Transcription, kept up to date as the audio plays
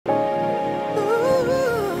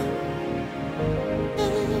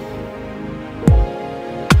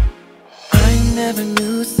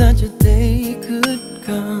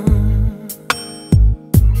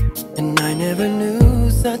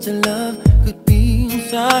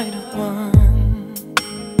inside of one.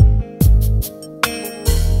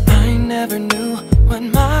 I never knew what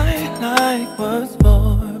my life was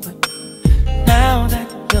for, but now that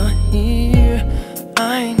you're here,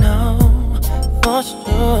 I know for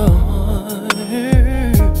sure.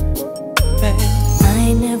 Babe,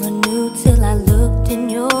 I never knew till I looked in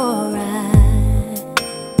your eyes.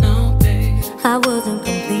 no, babe, I wasn't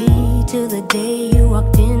complete till the day you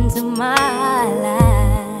walked into my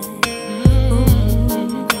life.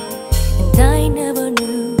 And I never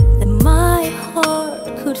knew that my heart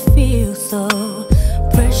could feel so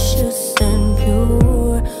precious and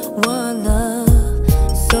pure. One love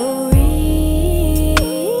so real.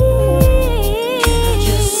 can I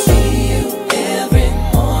just see you every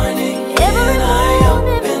morning when I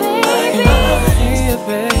open my eyes?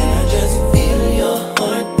 Can I just feel your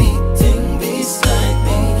heart beating beside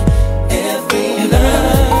me every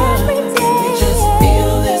night? Can we just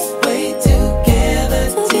feel this way together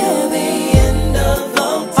till the end of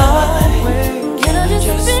all time? Can I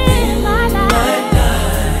just spend my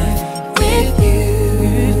life with you?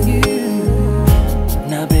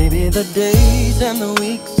 Now baby, the days and the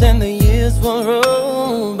weeks and the years will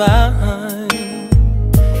roll by,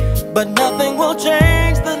 but nothing will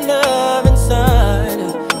change the love inside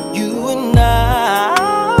of you and I.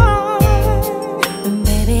 And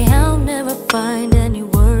baby, I'll never find any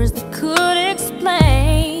words that could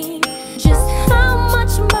explain just how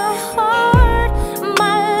much my heart,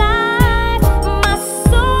 my life, my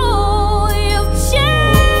soul, you've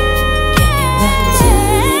changed.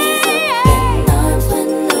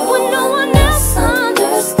 When no one else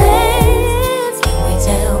understands, can we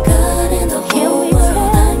tell God and the whole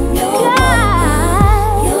world I know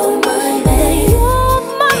you're my man? You're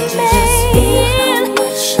my man.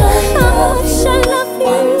 How much I love you.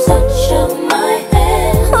 One touch of my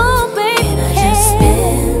hand. Oh baby, can I just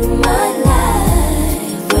spend my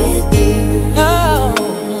life with you?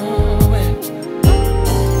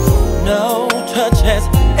 No touch has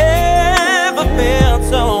ever felt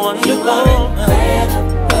so wonderful. And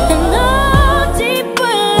no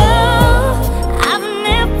deeper love I've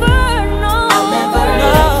never known.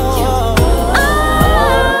 I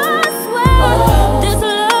swear this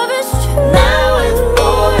love is true. Now and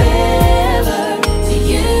forever to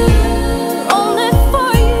you. Only for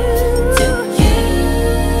you. To you.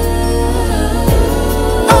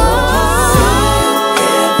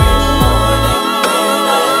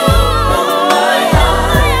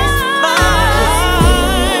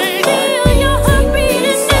 Feel your heart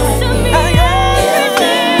beating next to me every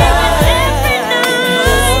day, every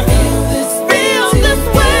night. Feel this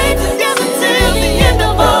way together till the end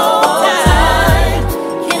of all time.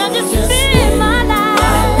 Can I just spend my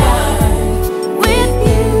life with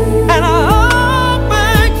you? And I hope,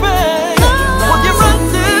 baby, when you run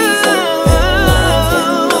to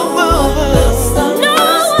No one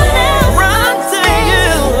else run to you.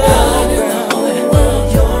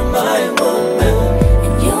 You're my woman.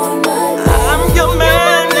 and you're my I'm your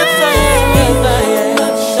man. Yes, I am. Yes, I am.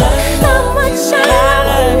 how much I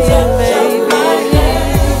love you, baby.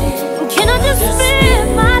 Can I just spend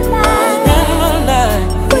my life Spend my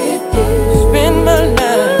life, with you? spend my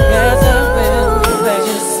life, yes I will,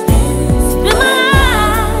 baby. Spend my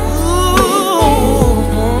life Ooh,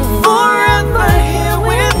 forever here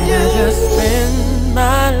with you. Just spend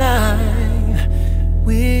my life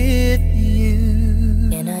with you.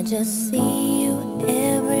 Can I just see you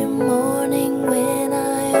every morning when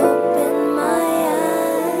I open my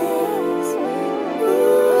eyes?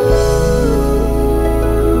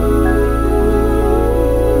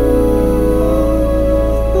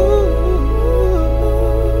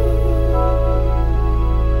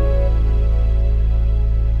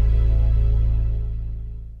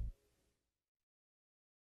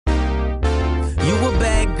 You a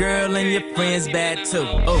bad girl and your friends bad too.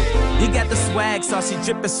 Oh, you got the swag, saucy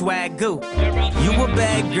drippin' swag goo. You a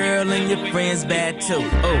bad girl and your friends bad too.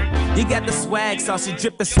 Oh, you got the swag, saucy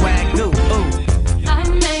drippin' swag goo. Oh. I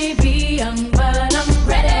may be young, but I'm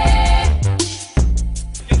ready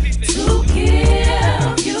to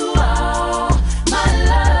give you all my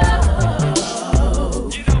love.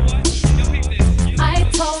 I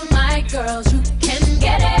told my girls you can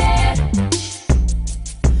get it.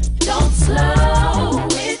 Don't slow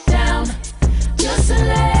it down, just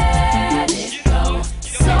let it go.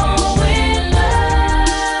 So in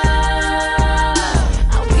love,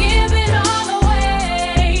 I'll give it all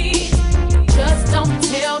away.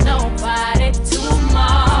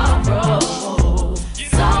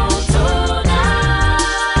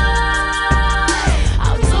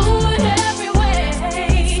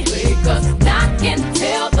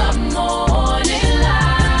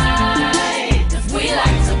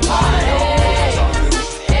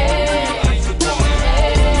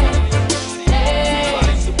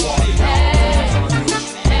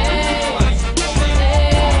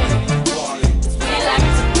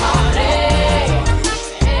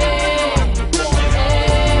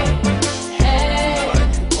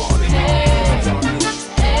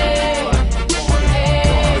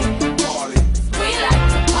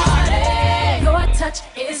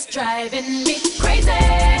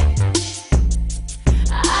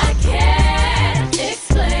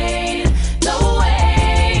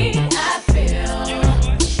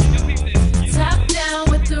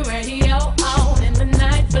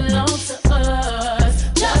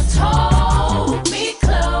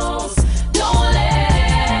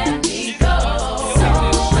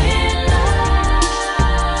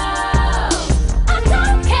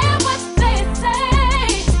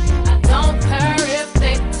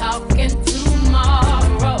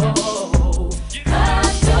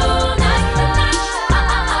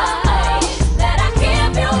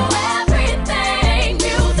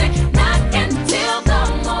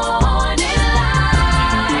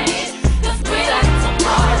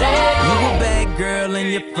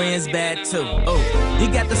 friends bad too. Oh,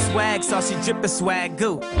 you got the swag, saucy drippin' swag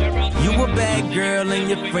goo. You a bad girl and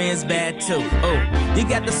your friends bad too. Oh, you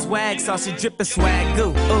got the swag, saucy drippin' swag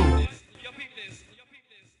goo. Oh.